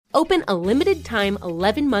Open a limited-time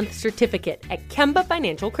 11-month certificate at Kemba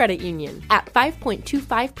Financial Credit Union. At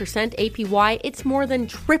 5.25% APY, it's more than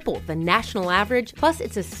triple the national average, plus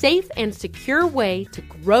it's a safe and secure way to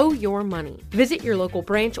grow your money. Visit your local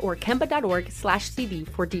branch or kemba.org/CD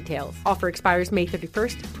for details. Offer expires May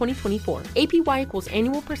 31st, 2024. APY equals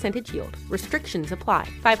annual percentage yield. Restrictions apply.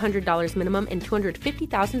 $500 minimum and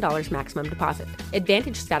 $250,000 maximum deposit.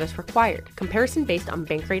 Advantage status required. Comparison based on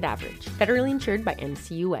bank rate average. Federally insured by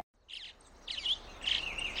NCUA.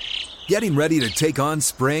 Getting ready to take on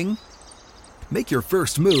spring? Make your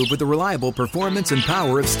first move with the reliable performance and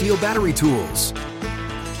power of Steel battery tools.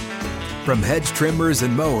 From hedge trimmers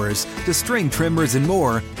and mowers to string trimmers and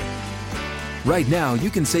more, right now you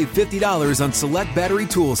can save $50 on select battery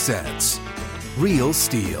tool sets. Real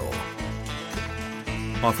Steel.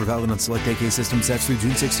 Offer valid on select AK system sets through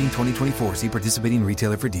June 16, 2024. See participating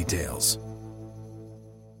retailer for details.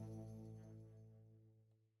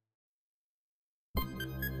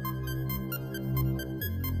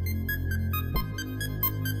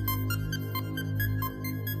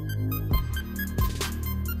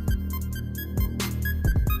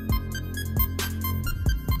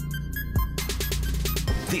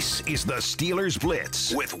 This is the Steelers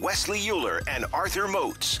Blitz with Wesley Euler and Arthur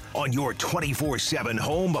Moats on your 24/7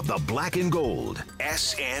 home of the black and gold,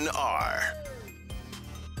 SNR.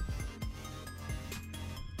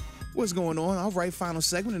 What's going on? All right, final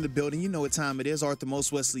segment in the building. You know what time it is. Arthur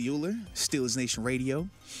Moats, Wesley Euler, Steelers Nation Radio.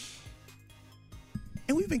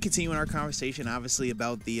 And we've been continuing our conversation, obviously,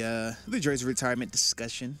 about the jersey retirement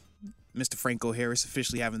discussion. Mr. Franco Harris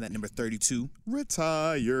officially having that number 32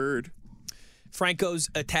 retired. Franco's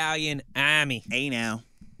Italian Army. Hey, now.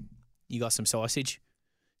 You got some sausage?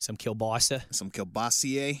 Some kielbasa? Some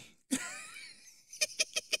kielbasier?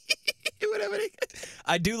 Whatever.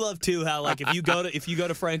 I do love, too, how, like, if you go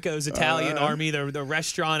to Franco's Italian Army, the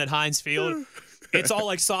restaurant at Heinz Field, it's all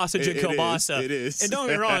like sausage and kielbasa. It is. And don't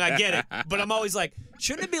get me wrong, I get it. But I'm always like,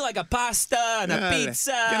 shouldn't it be like a pasta and a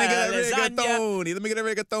pizza? Can I get a lasagna? rigatoni? Let me get a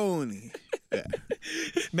rigatoni. Yeah.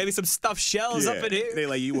 Maybe some stuffed shells up in here. They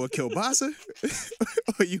like, you want kielbasa?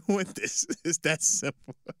 Or you want this? It's that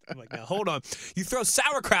simple. I'm like, now, hold on. You throw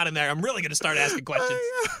sauerkraut in there, I'm really going to start asking questions.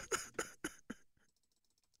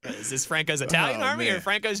 Is this Franco's Italian Army or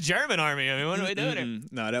Franco's German Army? I mean, what are we doing here?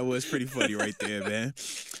 No, that was pretty funny right there, man.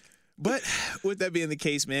 But with that being the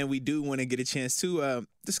case, man, we do want to get a chance to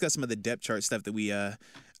discuss some of the depth chart stuff that we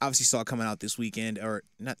obviously saw coming out this weekend. Or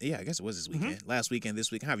not? Yeah, I guess it was this weekend. Last weekend,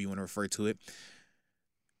 this week, however you want to refer to it.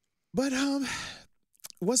 But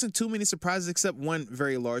wasn't too many surprises except one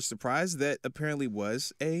very large surprise that apparently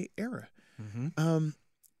was a error.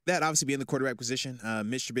 That obviously being the quarterback position.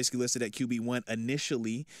 Mitch Trubisky listed at QB1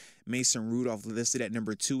 initially. Mason Rudolph listed at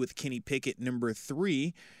number 2 with Kenny Pickett number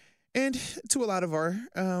 3. And to a lot of our,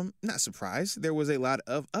 not surprise, there was a lot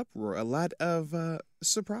of uproar, a lot of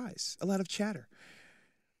surprise, a lot of chatter.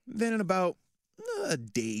 Then in about a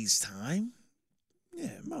day's time,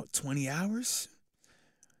 about 20 hours,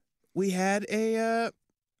 we had a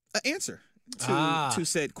answer to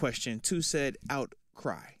said question, to said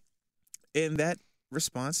outcry. And that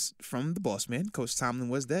response from the boss man, Coach Tomlin,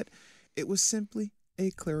 was that it was simply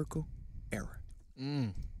a clerical error.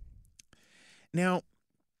 Now,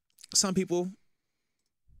 some people,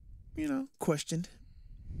 questioned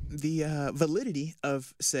the validity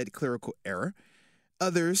of said clerical error.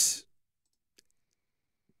 Others,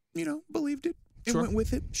 believed it and went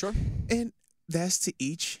with it. Sure. And that's to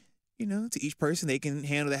each person. They can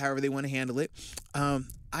handle it however they want to handle it.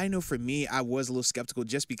 I know for me, I was a little skeptical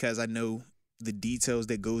just because I know the details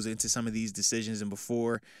that goes into some of these decisions, and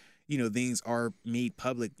before things are made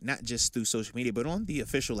public, not just through social media, but on the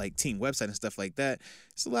official team website and stuff like that.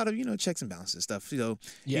 It's a lot of checks and balances stuff.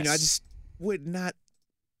 Yes. I just would not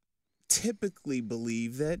typically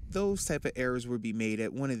believe that those type of errors would be made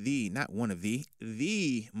at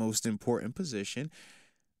the most important position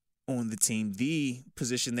on the team, the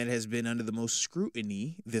position that has been under the most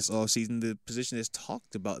scrutiny this offseason, the position that's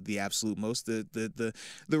talked about the absolute most, the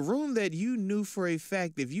room that you knew for a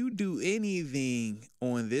fact if you do anything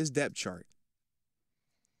on this depth chart,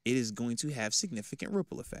 it is going to have significant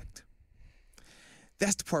ripple effect.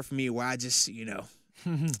 That's the part for me where I just,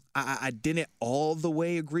 I didn't all the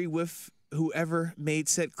way agree with whoever made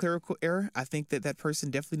said clerical error. I think that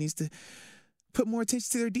person definitely needs to put more attention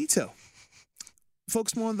to their detail.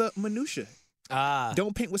 Focus more on the minutia.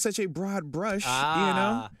 Don't paint with such a broad brush,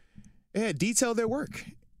 Yeah, detail their work.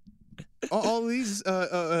 All of these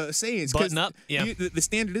sayings. Button up. Yeah. The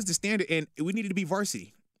standard is the standard, and we need to be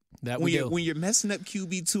varsity. That we do. When you're messing up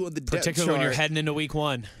QB2 on the depth chart. Particularly when you're heading into week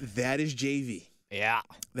 1. That is JV. Yeah.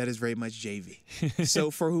 That is very much JV.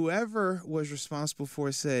 So for whoever was responsible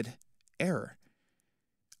for said error,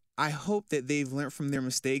 I hope that they've learned from their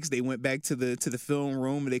mistakes. They went back to the film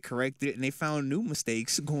room and they corrected it and they found new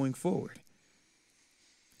mistakes going forward.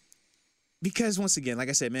 Because once again, like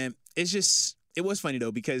I said, man, it was funny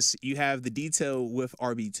though, because you have the detail with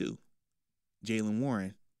RB2, Jaylen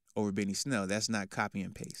Warren over Benny Snell. That's not copy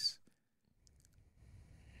and paste.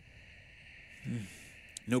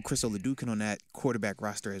 No Chris Oladukin on that quarterback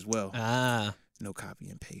roster as well. No copy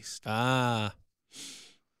and paste.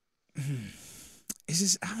 It's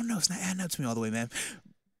just, I don't know. It's not adding up to me all the way, man.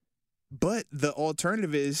 But the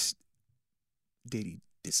alternative is, did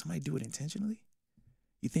somebody do it intentionally?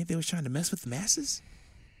 You think they was trying to mess with the masses?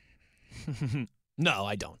 No,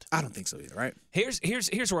 I don't. I don't think so either, right? Here's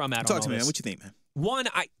where I'm at. Talk on to all me, man. this. What you think, man? One,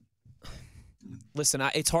 listen.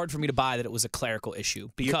 It's hard for me to buy that it was a clerical issue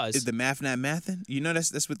because Is the math not mathing? You know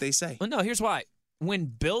that's what they say. Well, no. Here's why. When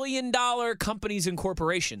billion-dollar companies and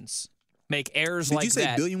corporations make errors like that. Did you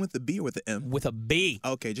say billion with a B or with an M? With a B.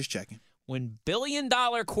 Okay, just checking. When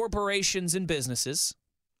billion-dollar corporations and businesses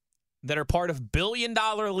that are part of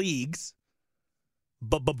billion-dollar leagues,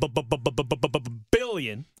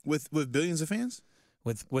 billion with billions of fans,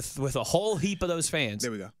 with a whole heap of those fans.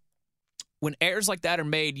 There we go. When errors like that are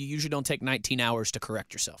made, you usually don't take 19 hours to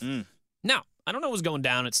correct yourself. Now, I don't know what's going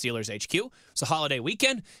down at Steelers HQ. It's a holiday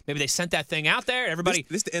weekend. Maybe they sent that thing out there. Everybody.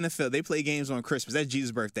 This the NFL. They play games on Christmas. That's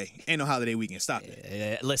Jesus' birthday. Ain't no holiday weekend. Stop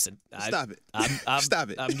it. Listen. Stop it.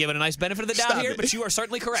 Stop it. I'm giving a nice benefit of the doubt here, but you are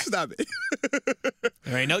certainly correct. Stop it.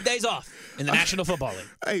 There ain't no days off in the National Football League.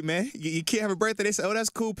 Hey, man, you can't have a birthday. They say, oh, that's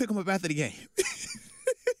cool. Pick them up after the game.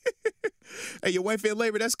 Hey, your wife in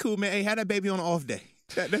labor. That's cool, man. Hey, have that baby on an off day.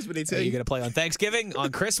 That's what they tell you. You're going to play on Thanksgiving,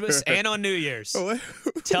 on Christmas, and on New Year's.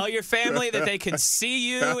 Tell your family that they can see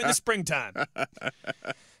you in the springtime.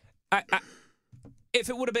 If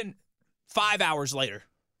it would have been 5 hours later,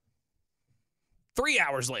 3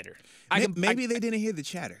 hours later. Maybe they didn't hear the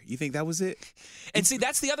chatter. You think that was it? And see,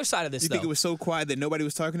 that's the other side of this, You think it was so quiet that nobody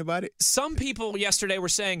was talking about it? Some people yesterday were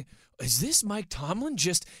saying, is this Mike Tomlin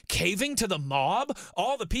just caving to the mob?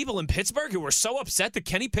 All the people in Pittsburgh who were so upset that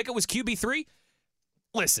Kenny Pickett was QB3?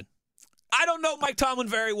 Listen, I don't know Mike Tomlin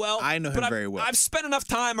very well. I know him very well. I've spent enough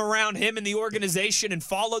time around him and the organization and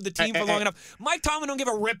followed the team for long enough. Mike Tomlin don't give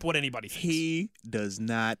a rip what anybody thinks. He does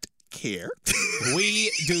not care.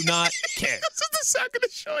 We do not care. That's what this is going to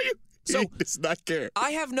show you. He does not care.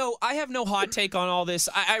 I have no hot take on all this.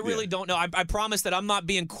 I really don't know. I promise that I'm not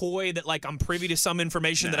being coy that like I'm privy to some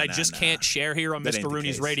information that I just can't share here on Mr.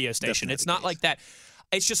 Rooney's radio station. Definitely It's not like that.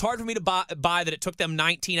 It's just hard for me to buy that it took them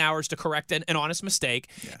 19 hours to correct an honest mistake.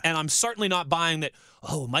 Yeah. And I'm certainly not buying that,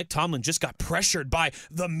 Mike Tomlin just got pressured by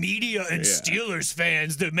the media and Steelers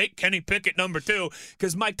fans to make Kenny Pickett number 2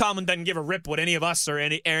 because Mike Tomlin doesn't give a rip what any of us or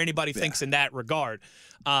anybody thinks in that regard.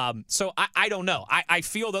 So I don't know. I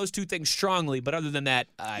feel those two things strongly, but other than that,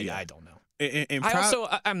 I don't know.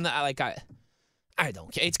 I'm not like I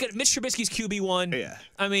don't care. It's good. Mitch Trubisky's QB1. Yeah.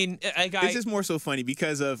 I mean, it's just more so funny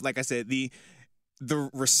because of, like I said,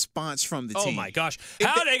 the response from the team. Oh, my gosh.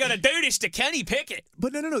 How are they going to do this to Kenny Pickett?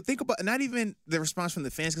 But no. Think about not even the response from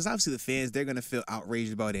the fans, because obviously the fans, they're going to feel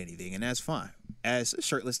outraged about anything, and that's fine. As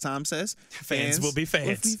Shirtless Tom says, fans will be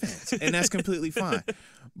fans. And that's completely fine.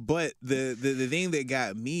 But the thing that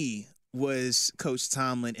got me was Coach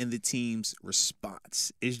Tomlin and the team's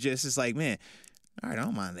response. It's like, man, all right, I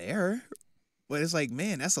don't mind the error. But it's like,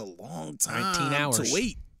 man, that's a long time 19 hours to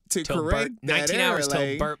wait. To correct Burt, 19 that hours error,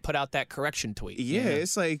 till Burt put out that correction tweet. Yeah,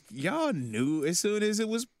 it's like y'all knew as soon as it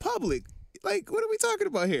was public. Like, what are we talking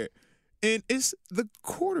about here? And it's the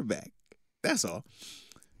quarterback. That's all.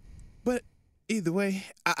 But either way,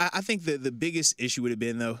 I think that the biggest issue would have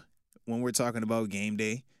been, though, when we're talking about game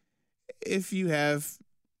day, if you have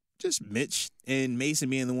just Mitch and Mason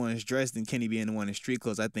being the one that's dressed and Kenny being the one in street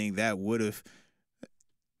clothes, I think that would have,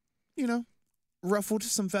 ruffled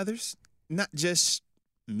some feathers. Not just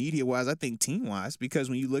media-wise, I think team-wise, because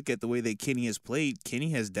when you look at the way that Kenny has played,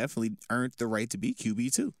 Kenny has definitely earned the right to be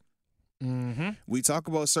QB2. Mm-hmm. We talk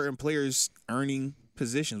about certain players earning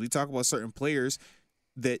positions. We talk about certain players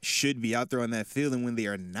that should be out there on that field, and when they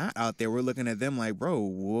are not out there, we're looking at them like, bro,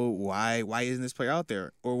 why isn't this player out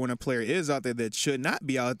there? Or when a player is out there that should not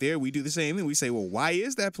be out there, we do the same thing. We say, well, why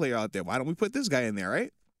is that player out there? Why don't we put this guy in there,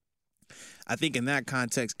 right? I think in that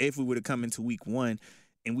context, if we would have come into week 1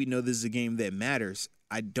 and we know this is a game that matters,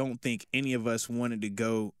 I don't think any of us wanted to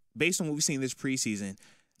go, based on what we've seen this preseason,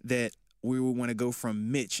 that we would want to go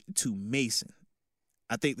from Mitch to Mason.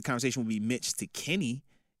 I think the conversation would be Mitch to Kenny,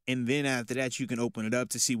 and then after that you can open it up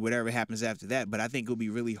to see whatever happens after that. But I think it'll be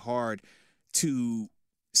really hard to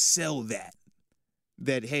sell that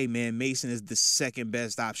that, hey, man, Mason is the second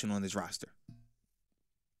best option on this roster.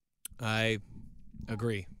 I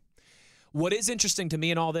agree. What is interesting to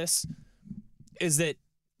me in all this is that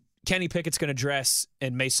Kenny Pickett's going to dress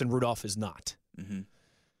and Mason Rudolph is not. Mm-hmm.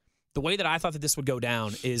 The way that I thought that this would go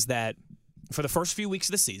down is that for the first few weeks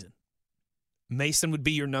of the season, Mason would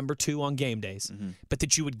be your number 2 on game days, but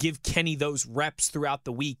that you would give Kenny those reps throughout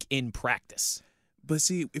the week in practice. But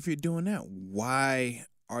see, if you're doing that, why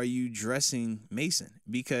are you dressing Mason?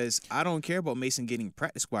 Because I don't care about Mason getting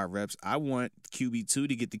practice squad reps. I want QB2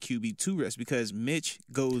 to get the QB2 reps because Mitch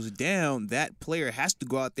goes down. That player has to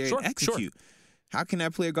go out there and execute. Sure. How can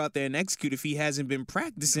that player go out there and execute if he hasn't been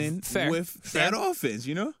practicing with that offense,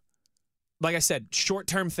 you know? Like I said,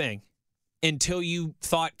 short-term thing. Until you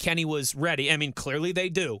thought Kenny was ready. I mean, clearly they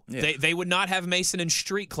do. Yeah. They would not have Mason in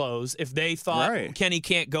street clothes if they thought Kenny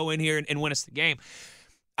can't go in here and win us the game.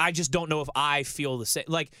 I just don't know if I feel the same.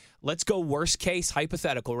 Like, let's go worst case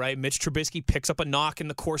hypothetical, right? Mitch Trubisky picks up a knock in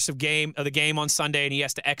the course of the game on Sunday, and he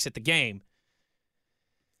has to exit the game.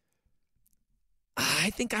 I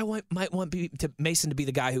think I might want Mason to be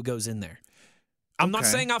the guy who goes in there. I'm not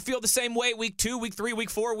saying I'll feel the same way week 2, week 3, week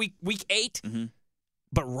 4, week 8. Mm-hmm.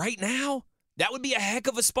 But right now, that would be a heck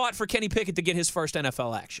of a spot for Kenny Pickett to get his first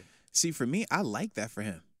NFL action. See, for me, I like that for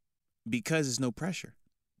him because there's no pressure.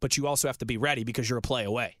 But you also have to be ready because you're a play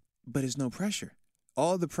away. But there's no pressure.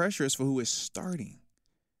 All the pressure is for who is starting.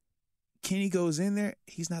 Kenny goes in there,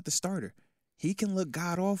 he's not the starter. He can look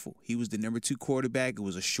god-awful. He was the number 2 quarterback. It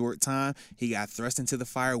was a short time. He got thrust into the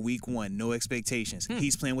fire week 1. No expectations.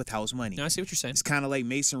 He's playing with house money. No, I see what you're saying. It's kind of like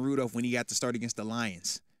Mason Rudolph when he got to start against the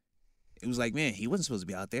Lions. It was like, man, he wasn't supposed to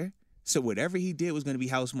be out there. So whatever he did was going to be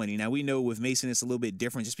house money. Now, we know with Mason it's a little bit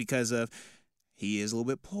different just because of he is a little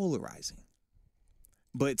bit polarizing.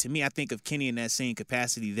 But to me, I think of Kenny in that same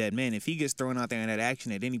capacity that, man, if he gets thrown out there in that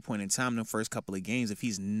action at any point in time in the first couple of games, if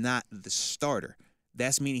he's not the starter,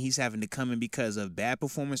 that's meaning he's having to come in because of bad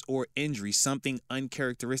performance or injury, something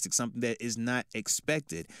uncharacteristic, something that is not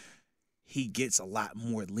expected. He gets a lot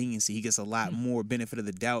more leniency. He gets a lot more benefit of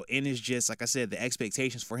the doubt. And it's just, like I said, the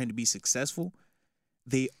expectations for him to be successful,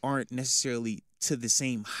 they aren't necessarily to the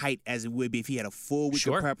same height as it would be if he had a full week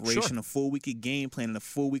of preparation, a full week of game plan, and a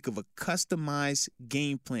full week of a customized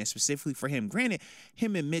game plan specifically for him. Granted,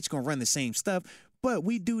 him and Mitch going to run the same stuff, but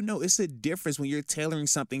we do know it's a difference when you're tailoring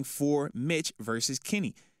something for Mitch versus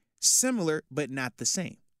Kenny. Similar, but not the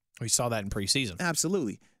same. We saw that in preseason.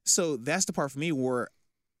 Absolutely. So that's the part for me where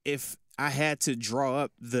if I had to draw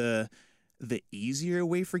up the easier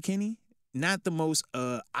way for Kenny, not the most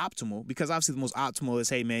optimal, because obviously the most optimal is,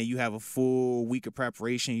 hey, man, you have a full week of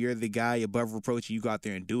preparation. You're the guy above reproach, and you go out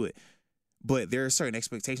there and do it. But there are certain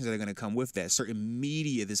expectations that are going to come with that, certain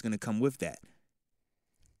media that's going to come with that.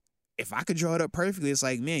 If I could draw it up perfectly, it's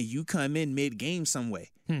like, man, you come in mid-game some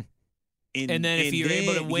way. And then if you're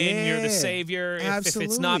able to win, you're the savior. If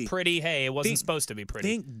it's not pretty, hey, it wasn't supposed to be pretty.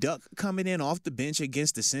 Think Duck coming in off the bench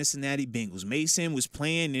against the Cincinnati Bengals. Mason was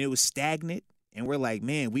playing, and it was stagnant. And we're like,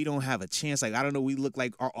 man, we don't have a chance. Like, I don't know, we look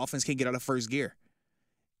like our offense can't get out of first gear.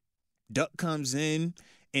 Duck comes in,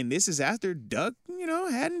 and this is after Duck,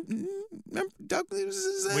 Duck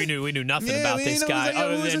was we knew nothing about this guy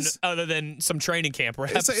other than some training camp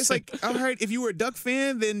reps. It's like, all right, if you were a Duck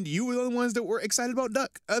fan, then you were the ones that were excited about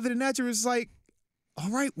Duck. Other than that, you was like,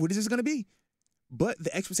 all right, what is this going to be? But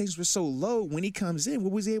the expectations were so low when he comes in,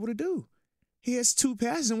 what was he able to do? He has 2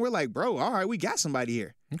 passes, and we're like, bro, all right, we got somebody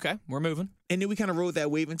here. Okay, we're moving. And then we kind of rode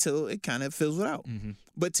that wave until it kind of fizzled out. Mm-hmm.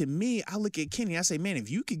 But to me, I look at Kenny, I say, man, if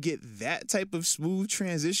you could get that type of smooth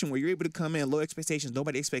transition where you're able to come in, low expectations,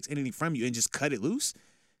 nobody expects anything from you, and just cut it loose,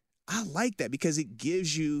 I like that because it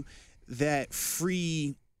gives you that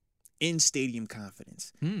free in-stadium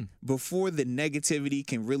confidence. Before the negativity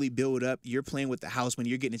can really build up, you're playing with the house when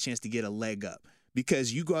you're getting a chance to get a leg up.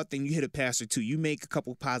 Because you go out there and you hit a pass or two, you make a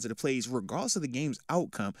couple positive plays, regardless of the game's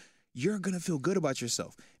outcome, you're going to feel good about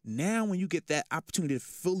yourself. Now, when you get that opportunity to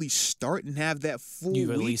fully start and have that full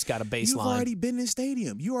You've at least got a baseline. You've already been in the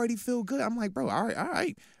stadium. You already feel good. I'm like, bro, all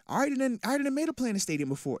right. I already done made a play in the stadium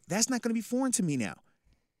before. That's not going to be foreign to me now.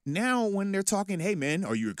 Now, when they're talking, hey, man,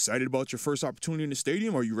 are you excited about your first opportunity in the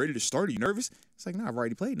stadium? Are you ready to start? Are you nervous? It's like, no, I've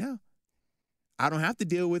already played now. I don't have to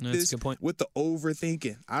deal with this with the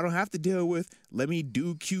overthinking. I don't have to deal with, let me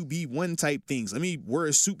do QB1 type things. Let me wear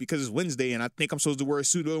a suit because it's Wednesday and I think I'm supposed to wear a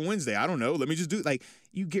suit on Wednesday. I don't know. Let me just do it. Like,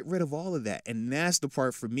 you get rid of all of that. And that's the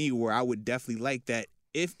part for me where I would definitely like that.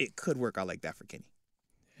 If it could work out like that for Kenny.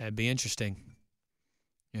 That'd be interesting.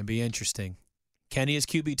 Kenny is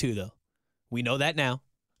QB2, though. We know that now.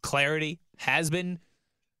 Clarity has been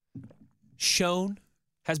shown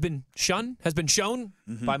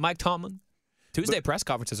by Mike Tomlin. Tuesday press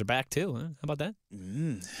conferences are back, too. Huh? How about that?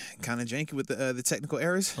 Kind of janky with the technical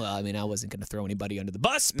errors. Well, I mean, I wasn't going to throw anybody under the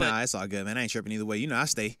bus, but... Nah, it's all good, man. I ain't tripping either way. You know,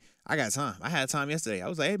 I got time. I had time yesterday. I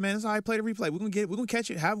was like, hey, man, it's all right, play the replay. We're gonna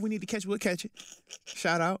catch it. However we need to catch it, we'll catch it.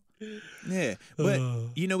 Shout out. Yeah. But,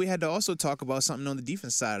 you know, we had to also talk about something on the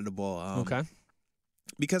defense side of the ball. Okay.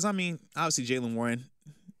 Because, I mean, obviously Jaylen Warren,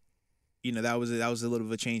 you know, that was a little bit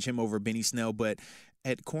of a change, him over Benny Snell. But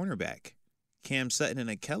at cornerback, Cam Sutton and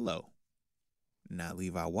Akello, not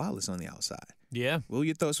Levi Wallace on the outside. Yeah. What were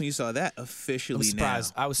your thoughts when you saw that officially now?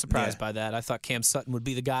 I was surprised by that. I thought Cam Sutton would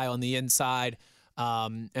be the guy on the inside,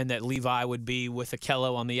 and that Levi would be with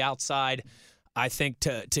Akello on the outside. I think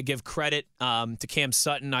to give credit to Cam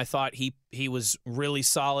Sutton, I thought he was really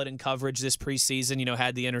solid in coverage this preseason. You know,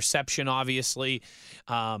 had the interception, obviously.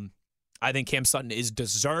 I think Cam Sutton is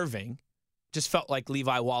deserving. Just felt like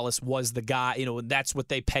Levi Wallace was the guy. You know, that's what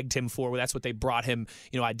they pegged him for. That's what they brought him,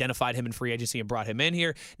 you know, identified him in free agency and brought him in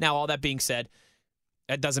here. Now, all that being said,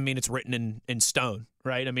 that doesn't mean it's written in stone,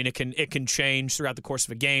 right? I mean, it can change throughout the course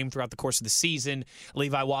of a game, throughout the course of the season.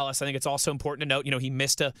 Levi Wallace, I think it's also important to note, you know, he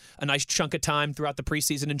missed a nice chunk of time throughout the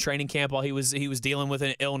preseason and training camp while he was dealing with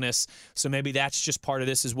an illness. So maybe that's just part of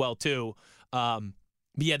this as well, too. But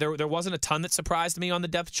yeah, there wasn't a ton that surprised me on the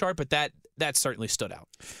depth chart, but that certainly stood out.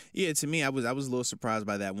 Yeah, to me, I was a little surprised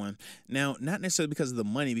by that one. Now, not necessarily because of the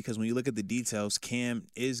money, because when you look at the details, Cam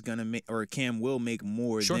will make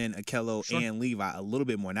more than Akello and Levi, a little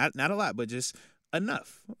bit more, not a lot, but just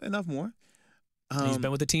enough more. He's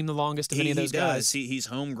been with the team the longest of any of those guys. He's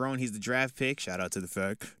homegrown. He's the draft pick. Shout out to the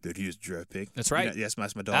fact that he is the draft pick. That's right. You know, that's my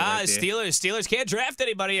dog right there. Steelers can't draft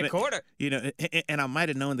anybody at quarter. You know, and I might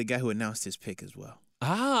have known the guy who announced his pick as well.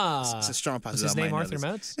 It's a strong possibility. Was his name Arthur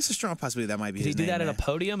Moats? It's a strong possibility that might be his name. Did he do that man. at a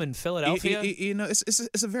podium in Philadelphia? You know,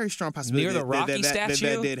 it's a very strong possibility. Near the Rocky statue?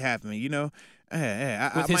 That did happen, you know.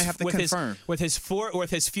 I might have to confirm. With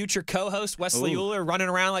his future co-host, Wesley Euler, running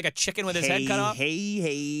around like a chicken with his head cut off?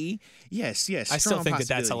 Hey. Yes. I still think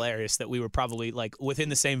that's hilarious that we were probably like within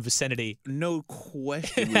the same vicinity. No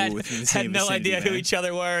question we were within the same had no vicinity, idea man. who each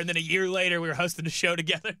other were, and then a year later we were hosting a show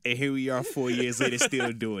together. And here we are 4 years later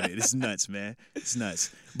still doing it. It's nuts, man. It's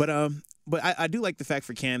nuts. But I do like the fact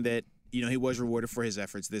for Cam that, you know, he was rewarded for his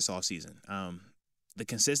efforts this offseason. The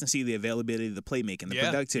consistency, the availability, the playmaking, the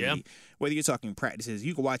productivity. Whether you're talking practices,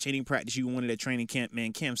 you can watch any practice you wanted at training camp,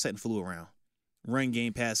 man, Cam Sutton flew around. Run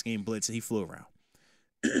game, pass game, blitz, he flew around.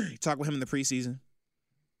 You talk with him in the preseason,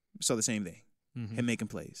 saw the same thing. Him making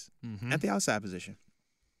plays at the outside position.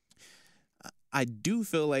 I do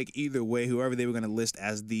feel like either way, whoever they were going to list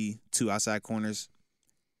as the two outside corners,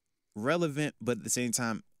 relevant, but at the same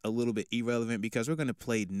time, a little bit irrelevant because we're going to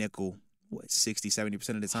play nickel, 60, 70%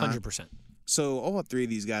 of the time? 100%. So all three of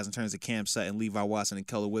these guys, in terms of Cam Sutton, Levi Watson, and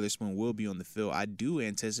Keller Witherspoon, will be on the field. I do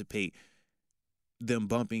anticipate them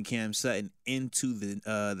bumping Cam Sutton into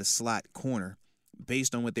the slot corner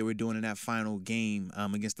based on what they were doing in that final game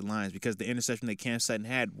against the Lions, because the interception that Cam Sutton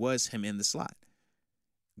had was him in the slot.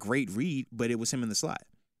 Great read, but it was him in the slot.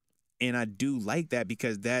 And I do like that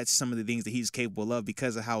because that's some of the things that he's capable of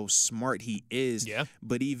because of how smart he is. Yeah.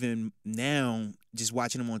 But even now, just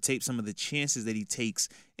watching him on tape, some of the chances that he takes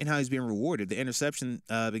and how he's being rewarded. The interception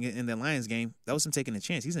in the Lions game, that was him taking a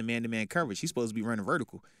chance. He's in man-to-man coverage. He's supposed to be running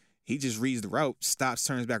vertical. He just reads the route, stops,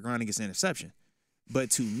 turns back around, and gets an interception. But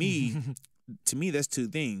to me, that's two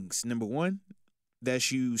things. Number one,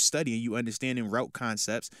 that's you studying, you understanding route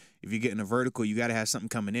concepts. If you're getting a vertical, you got to have something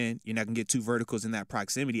coming in. You're not going to get two verticals in that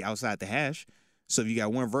proximity outside the hash. So if you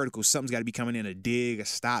got one vertical, something's got to be coming in, a dig, a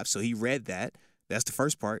stop. So he read that. That's the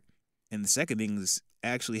first part. And the second thing is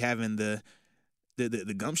actually having the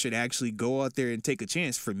gumption to actually go out there and take a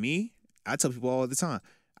chance. For me, I tell people all the time,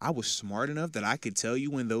 I was smart enough that I could tell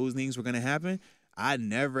you when those things were going to happen. I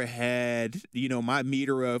never had, my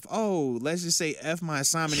meter of, let's just say F my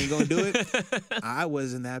assignment and go and do it. I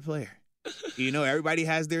wasn't that player. Everybody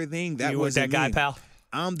has their thing. That you weren't that guy, pal.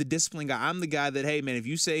 I'm the discipline guy. I'm the guy that, hey, man, if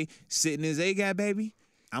you say sit in this A-gap, baby,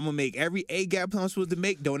 I'm going to make every A-gap I'm supposed to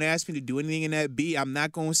make. Don't ask me to do anything in that B. I'm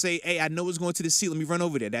not going to say, hey, I know it's going to the C. Let me run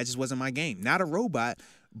over there. That just wasn't my game. Not a robot,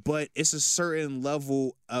 but it's a certain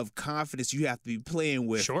level of confidence you have to be playing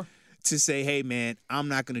with. Sure. To say, hey, man, I'm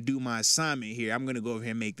not going to do my assignment here. I'm going to go over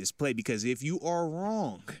here and make this play. Because if you are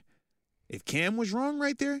wrong, if Cam was wrong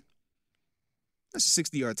right there, that's a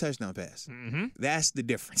 60-yard touchdown pass. Mm-hmm. That's the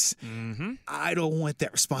difference. Mm-hmm. I don't want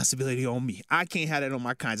that responsibility on me. I can't have that on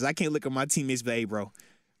my conscience. I can't look at my teammates and be, hey, bro,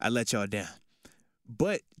 I let y'all down.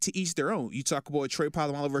 But to each their own. You talk about Trey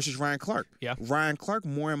Polamalu versus Ryan Clark. Yeah. Ryan Clark,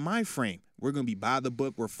 more in my frame. We're going to be by the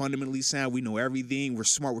book. We're fundamentally sound. We know everything. We're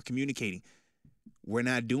smart. We're communicating. we're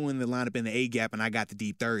not doing the lineup in the A gap, and I got the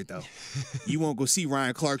deep third, though. You won't go see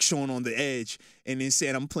Ryan Clark showing on the edge and then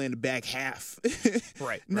saying I'm playing the back half.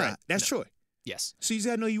 Right. Nah, right. that's Troy. Yes. So you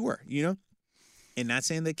got to know you were, you know? And not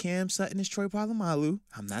saying that Cam Sutton is Troy Polamalu.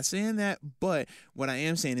 I'm not saying that. But what I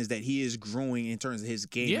am saying is that he is growing in terms of his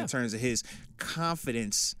game, in terms of his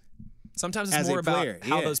confidence. Sometimes it's as more a player. about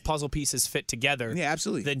how those puzzle pieces fit together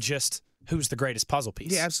than just who's the greatest puzzle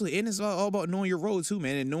piece. Yeah, absolutely. And it's all about knowing your role, too,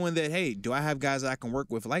 man, and knowing that, hey, do I have guys that I can work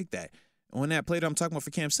with like that? On that play that I'm talking about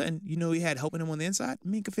for Cam Sutton, you know he had helping him on the inside?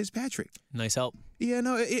 Minka Fitzpatrick. Nice help. Yeah,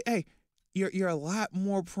 no, hey, you're a lot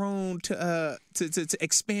more prone to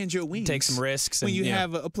expand your wings. Take some risks. When you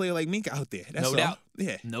have a player like Minka out there. That's no doubt.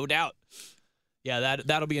 Yeah. No doubt. Yeah,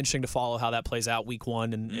 that'll be interesting to follow how that plays out week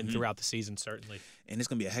one and throughout the season, certainly. And it's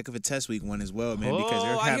going to be a heck of a test week one as well, man, because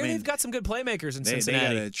I hear they've got some good playmakers in Cincinnati.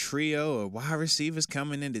 They got a trio of wide receivers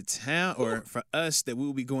coming into town, or for us that we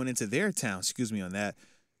will be going into their town. Excuse me on that.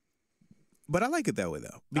 But I like it that way,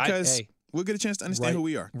 though, because we'll get a chance to understand who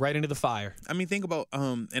we are. Right into the fire. I mean, think about,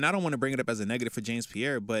 and I don't want to bring it up as a negative for James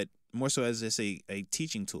Pierre, but more so as just a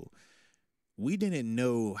teaching tool. We didn't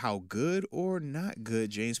know how good or not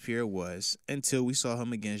good James Pierre was until we saw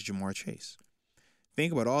him against Jamar Chase.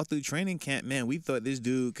 Think about all through training camp, man, we thought this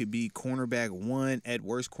dude could be cornerback 1, at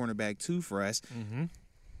worst cornerback 2 for us. Mm-hmm.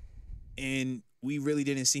 And we really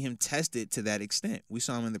didn't see him tested to that extent. We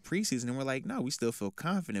saw him in the preseason, and we're like, no, we still feel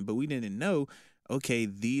confident. But we didn't know, okay,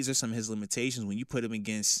 these are some of his limitations. When you put him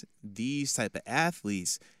against these type of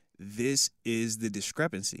athletes, this is the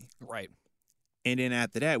discrepancy. Right. And then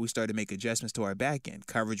after that, we started to make adjustments to our back end,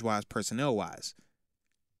 coverage-wise, personnel-wise.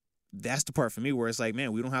 That's the part for me where it's like,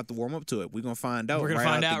 man, we don't have to warm up to it. We're going to find out. We're going to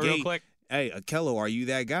find out real quick. Hey, Akello, are you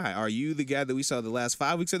that guy? Are you the guy that we saw the last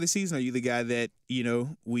 5 weeks of the season? Are you the guy that,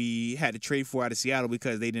 we had to trade for out of Seattle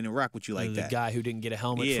because they didn't rock with you like that? The guy who didn't get a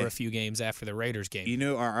helmet for a few games after the Raiders game.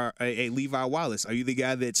 Levi Wallace, are you the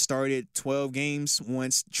guy that started 12 games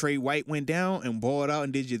once Trey White went down and balled out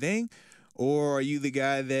and did your thing? Or are you the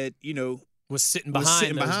guy that, was sitting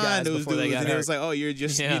behind those dudes, and it was like, oh, you're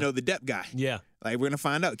just the depth guy. Yeah, like we're gonna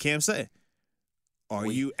find out. Cam Sutton, are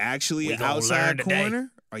you actually an outside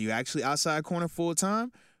corner? Are you actually outside corner full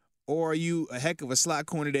time, or are you a heck of a slot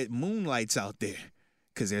corner that moonlights out there?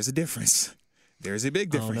 Because there's a difference. There's a big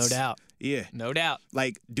difference. Oh, no doubt. Yeah, no doubt.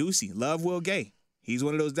 Like Ducey, love Will Gay. He's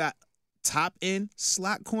one of those top end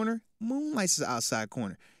slot corner, moonlights as outside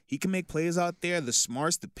corner. He can make plays out there, the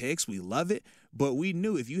smarts, the picks. We love it. But we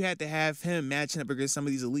knew if you had to have him matching up against some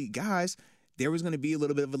of these elite guys, there was going to be a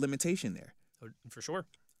little bit of a limitation there. For sure.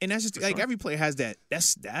 And that's just every player has that.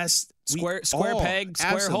 That's square peg,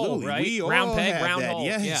 square hole, right? We round all peg, have round that. hole.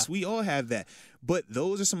 Yes, we all have that. But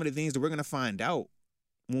those are some of the things that we're going to find out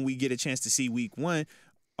when we get a chance to see week one.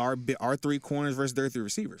 Our 3 corners versus their 3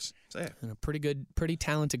 receivers. So yeah, and a pretty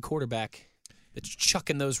talented quarterback that's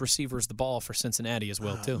chucking those receivers the ball for Cincinnati as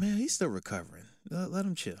well too. Man, he's still recovering. Let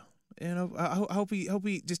him chill. I hope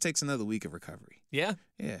he just takes another week of recovery. Yeah.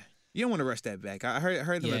 Yeah. You don't want to rush that back. I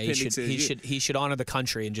heard the appendix. He should honor the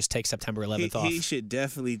country and just take September 11th off. He should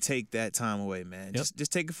definitely take that time away, man. Yep.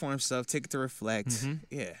 Just take it for himself. Take it to reflect. Mm-hmm.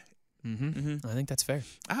 Yeah. Mm-hmm. I think that's fair.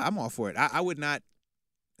 I'm all for it. I would not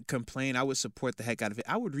complain. I would support the heck out of it.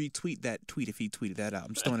 I would retweet that tweet if he tweeted that out.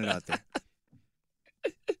 I'm just throwing it out there.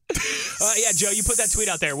 Yeah, Joe, you put that tweet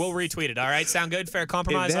out there. We'll retweet it. All right, sound good? Fair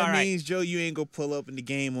compromise. If that all right. means Joe, you ain't gonna pull up in the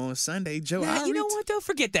game on Sunday, Joe. You know what? Don't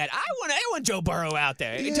forget that. I want Joe Burrow out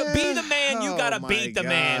there to be the man. You gotta beat the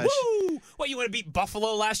man. Woo! What, you want to beat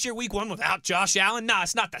Buffalo last year, Week 1, without Josh Allen? Nah,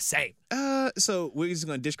 it's not the same. So we're just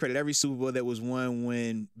gonna discredit every Super Bowl that was won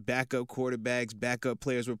when backup quarterbacks, backup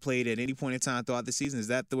players were played at any point in time throughout the season. Is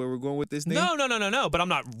that the way we're going with this thing? No. But I'm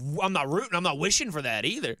not rooting. I'm not wishing for that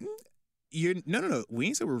either. No. We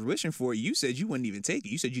ain't said we're wishing for it. You said you wouldn't even take it.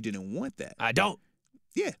 You said you didn't want that. I don't.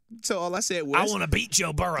 Yeah. So all I said was I want to beat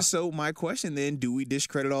Joe Burrow. So my question then, do we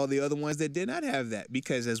discredit all the other ones that did not have that?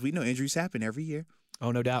 Because as we know, injuries happen every year.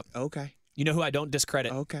 Oh, no doubt. Okay. You know who I don't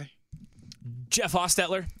discredit? Okay. Jeff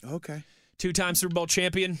Hostetler. Okay. 2-time Super Bowl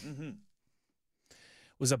champion. Mm-hmm.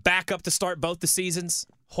 Was a backup to start both the seasons.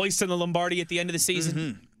 Hoisting the Lombardi at the end of the season.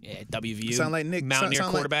 Mm-hmm. Yeah, WVU. Sound like Nick. Mountaineer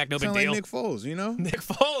quarterback, no big deal. Like Nick Foles, you know? Nick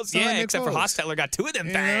Foles, yeah, like except Foles. For Hostetler got 2 of them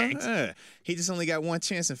things. He just only got 1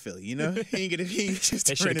 chance in Philly, you know? He just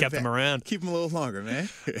they should have kept him around. Keep him a little longer, man.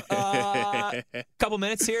 Couple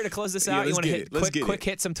minutes here to close this out. You want to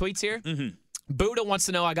hit some tweets here? Mm-hmm. Buddha wants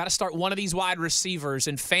to know, I got to start one of these wide receivers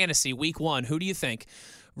in fantasy week 1. Who do you think?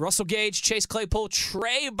 Russell Gage, Chase Claypool,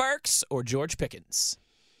 Trey Burks, or George Pickens?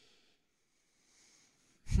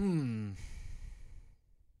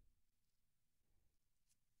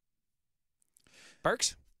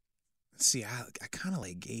 Burks? See, I kind of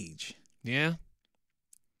like Gage. Yeah.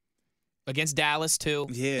 Against Dallas too.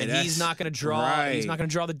 Yeah, and he's not going to draw. right. He's not going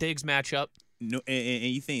to draw the Diggs matchup. No, and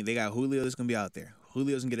you think they got Julio that's going to be out there.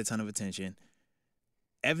 Julio's going to get a ton of attention.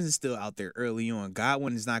 Evans is still out there early on.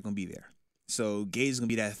 Godwin is not going to be there. So Gage is going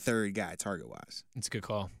to be that third guy target-wise. It's a good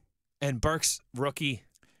call. And Burks, rookie,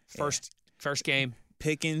 first game.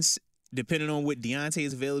 Pickens, depending on what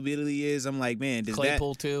Deontay's availability is, I'm like, man, does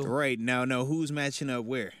Claypool too. Right. Now, who's matching up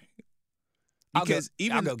where? I'll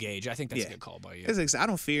go Gage. I think that's a good call by you. Because I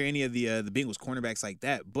don't fear any of the Bengals cornerbacks like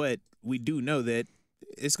that, but we do know that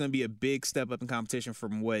it's going to be a big step up in competition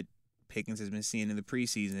from what Pickens has been seeing in the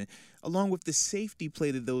preseason, along with the safety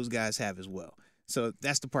play that those guys have as well. So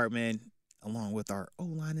that's the part, man, along with our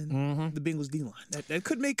O-line and the Bengals D-line. That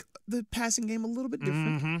could make the passing game a little bit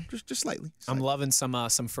different, just slightly. I'm loving some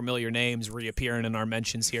familiar names reappearing in our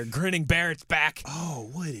mentions here. Grinning Barrett's back. Oh,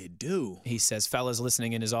 what'd it do? He says, fellas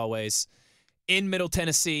listening in as always, in Middle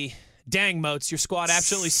Tennessee, dang, Moats, your squad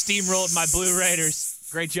absolutely steamrolled my Blue Raiders.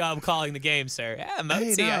 Great job calling the game, sir. Yeah,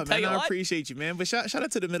 Moatsy, I tell you what. I appreciate you, man. But shout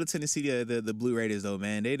out to the Middle Tennessee, the Blue Raiders, though,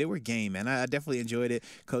 man. They were game, man. I definitely enjoyed it.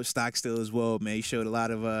 Coach Stockstill as well, man. He showed a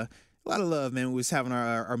lot of love, man. We was having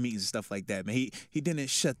our meetings and stuff like that, man. He didn't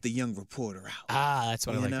shut the young reporter out. That's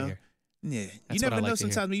what I like to hear. Yeah, you never know.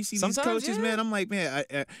 Sometimes when you see these coaches, man, I'm like, man,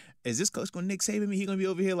 is this coach going to Nick Saban me? He going to be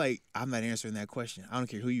over here like, I'm not answering that question. I don't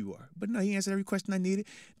care who you are. But no, he answered every question I needed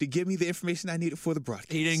to give me the information I needed for the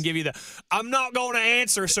broadcast. He didn't give you I'm not going to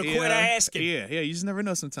answer, so quit asking. Yeah, you just never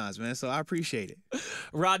know sometimes, man. So I appreciate it.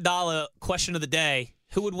 Rod Dalla, question of the day: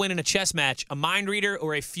 who would win in a chess match, a mind reader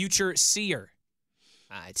or a future seer?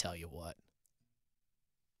 I tell you what.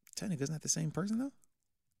 Technically, isn't that the same person though?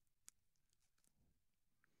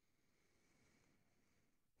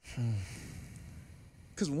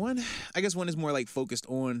 Because I guess one is more like focused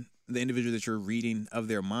on the individual that you're reading of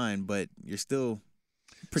their mind, but you're still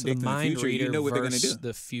predicting the future. You know what they're going to do.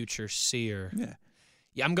 The future seer.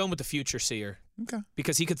 Yeah, I'm going with the future seer. Okay.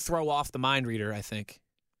 Because he could throw off the mind reader, I think.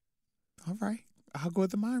 All right. I'll go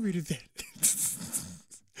with the mind reader then.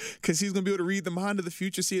 Because he's going to be able to read the mind of the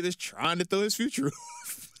future seer that's trying to throw his future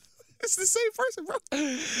off. It's the same person, bro.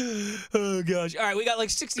 Oh, gosh. All right, we got like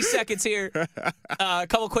 60 seconds here. A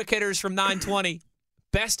couple quick hitters from 920.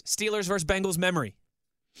 Best Steelers versus Bengals memory.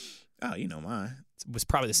 Oh, you know mine. It was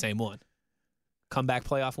probably the same one. Comeback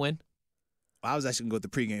playoff win? I was actually going to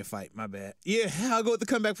go with the pregame fight. My bad. Yeah, I'll go with the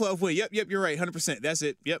comeback playoff win. Yep, you're right. 100%. That's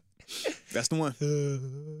it. Yep. That's the one.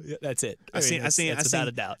 Yeah, that's it. I seen without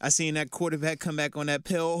a doubt. I seen that quarterback come back on that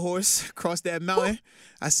pale horse across that mountain.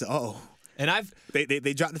 I said, oh. And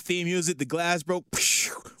they dropped the theme music, the glass broke.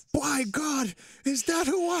 By God, is that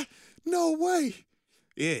who I? No way.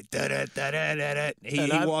 Yeah, he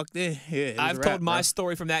walked in. Yeah, I've told my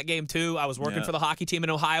story from that game too. I was working for the hockey team in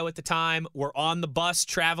Ohio at the time. We're on the bus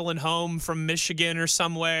traveling home from Michigan or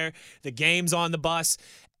somewhere. The game's on the bus.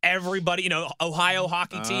 Everybody, Ohio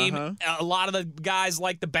hockey team, a lot of the guys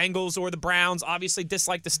like the Bengals or the Browns, obviously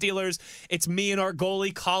dislike the Steelers. It's me and our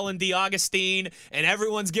goalie, Colin DeAugustine, and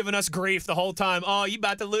everyone's giving us grief the whole time. Oh, you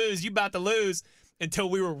about to lose.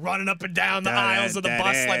 Until we were running up and down the aisles of the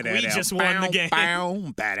bus like we just won the game.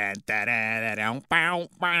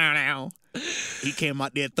 He came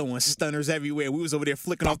out there throwing stunners everywhere. We was over there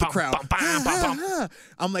flicking off the crowd.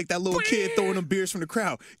 I'm like that little kid throwing them beers from the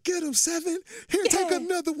crowd. Get him, 7. Here, take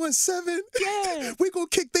another one, 7. Yeah. We gonna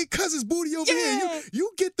kick their cousin's booty over here.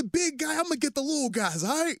 You get the big guy. I'm gonna get the little guys.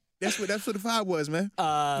 All right. That's what the vibe was, man.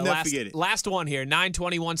 Never forget it. Last one here.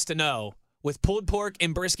 920 wants to know. With pulled pork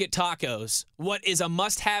and brisket tacos, what is a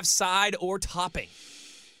must-have side or topping?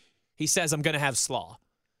 He says, I'm going to have slaw.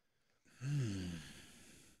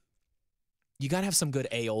 You got to have some good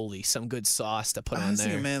aioli, some good sauce to put on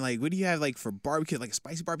there. Man, like, what do you have, like, for barbecue, like a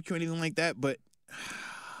spicy barbecue or anything like that? But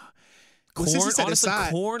corn, honestly,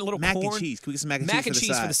 corn, a little mac corn. Mac and cheese. Can we get some mac and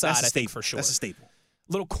cheese for the side? I think for sure. That's a staple.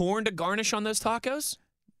 Little corn to garnish on those tacos?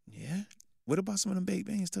 Yeah. What about some of them baked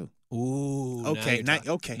beans, too? Ooh. Okay.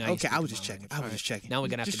 I was just checking. Now we're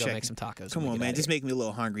going to have to go make some tacos. Come on, man. Just make me a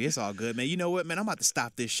little hungry. It's all good, man. You know what, man? I'm about to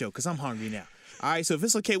stop this show because I'm hungry now. All right, so if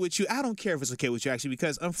it's okay with you, I don't care if it's okay with you, actually,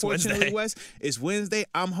 because unfortunately, Wes, it's Wednesday.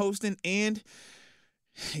 I'm hosting, and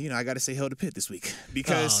I got to say hell to Pitt this week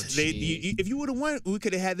because if you would have won, we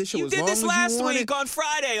could have had this show as long as you wanted. You did this last week on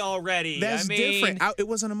Friday already. That's different. It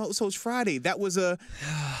wasn't a Moats Friday. That was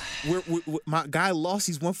my guy lost.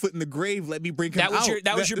 He's 1 foot in the grave. Let me bring him out.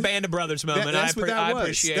 That was your Band of Brothers moment. That's what that was.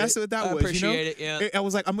 Appreciate that's what that was. I appreciate it. Yeah. I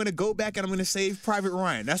was like, I'm going to go back and I'm going to save Private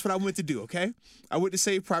Ryan. That's what I went to do. Okay, I went to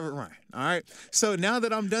save Private Ryan. All right. So now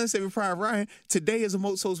that I'm done saving Private Ryan, today is a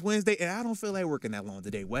Moats Wednesday, and I don't feel like working that long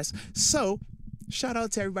today, Wes. So Shout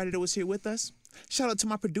out to everybody that was here with us. Shout out to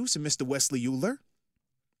my producer, Mr. Wesley Euler.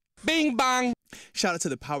 Bing bong. Shout out to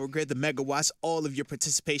the Power Grid, the Megawatts. All of your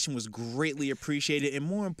participation was greatly appreciated. And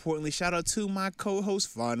more importantly, shout out to my co-host,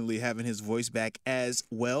 finally having his voice back as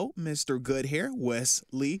well, Mr. Good Hair,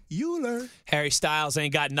 Wesley Euler. Harry Styles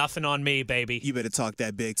ain't got nothing on me, baby. You better talk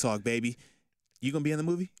that big talk, baby. You gonna be in the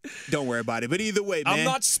movie? Don't worry about it. But either way, man. I'm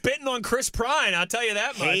not spitting on Chris Pine, I'll tell you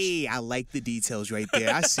that much. Hey, I like the details right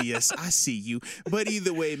there. I see us. I see you. But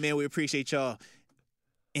either way, man, we appreciate y'all.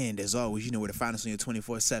 And as always, you know where to find us on your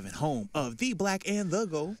 24/7 home of the Black and the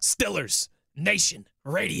Gold. Stillers Nation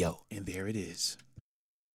Radio. And there it is.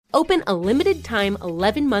 Open a limited-time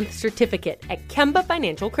 11-month certificate at Kemba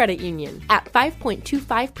Financial Credit Union. At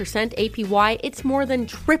 5.25% APY, it's more than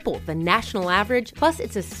triple the national average, plus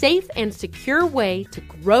it's a safe and secure way to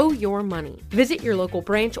grow your money. Visit your local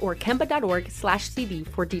branch or kemba.org/cb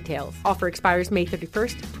for details. Offer expires May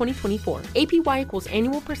 31st, 2024. APY equals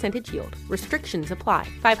annual percentage yield. Restrictions apply.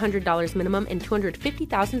 $500 minimum and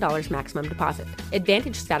 $250,000 maximum deposit.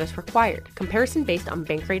 Advantage status required. Comparison based on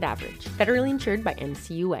bank rate average. Federally insured by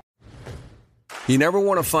NCUA. You never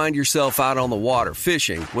want to find yourself out on the water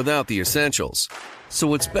fishing without the essentials.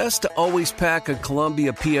 So it's best to always pack a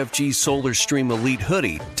Columbia PFG Solar Stream Elite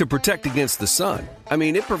hoodie to protect against the sun. I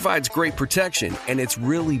mean, it provides great protection and it's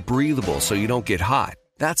really breathable so you don't get hot.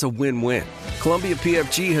 That's a win-win. Columbia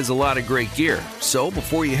PFG has a lot of great gear. So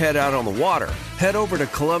before you head out on the water, head over to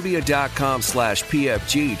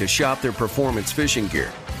Columbia.com/PFG to shop their performance fishing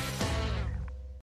gear.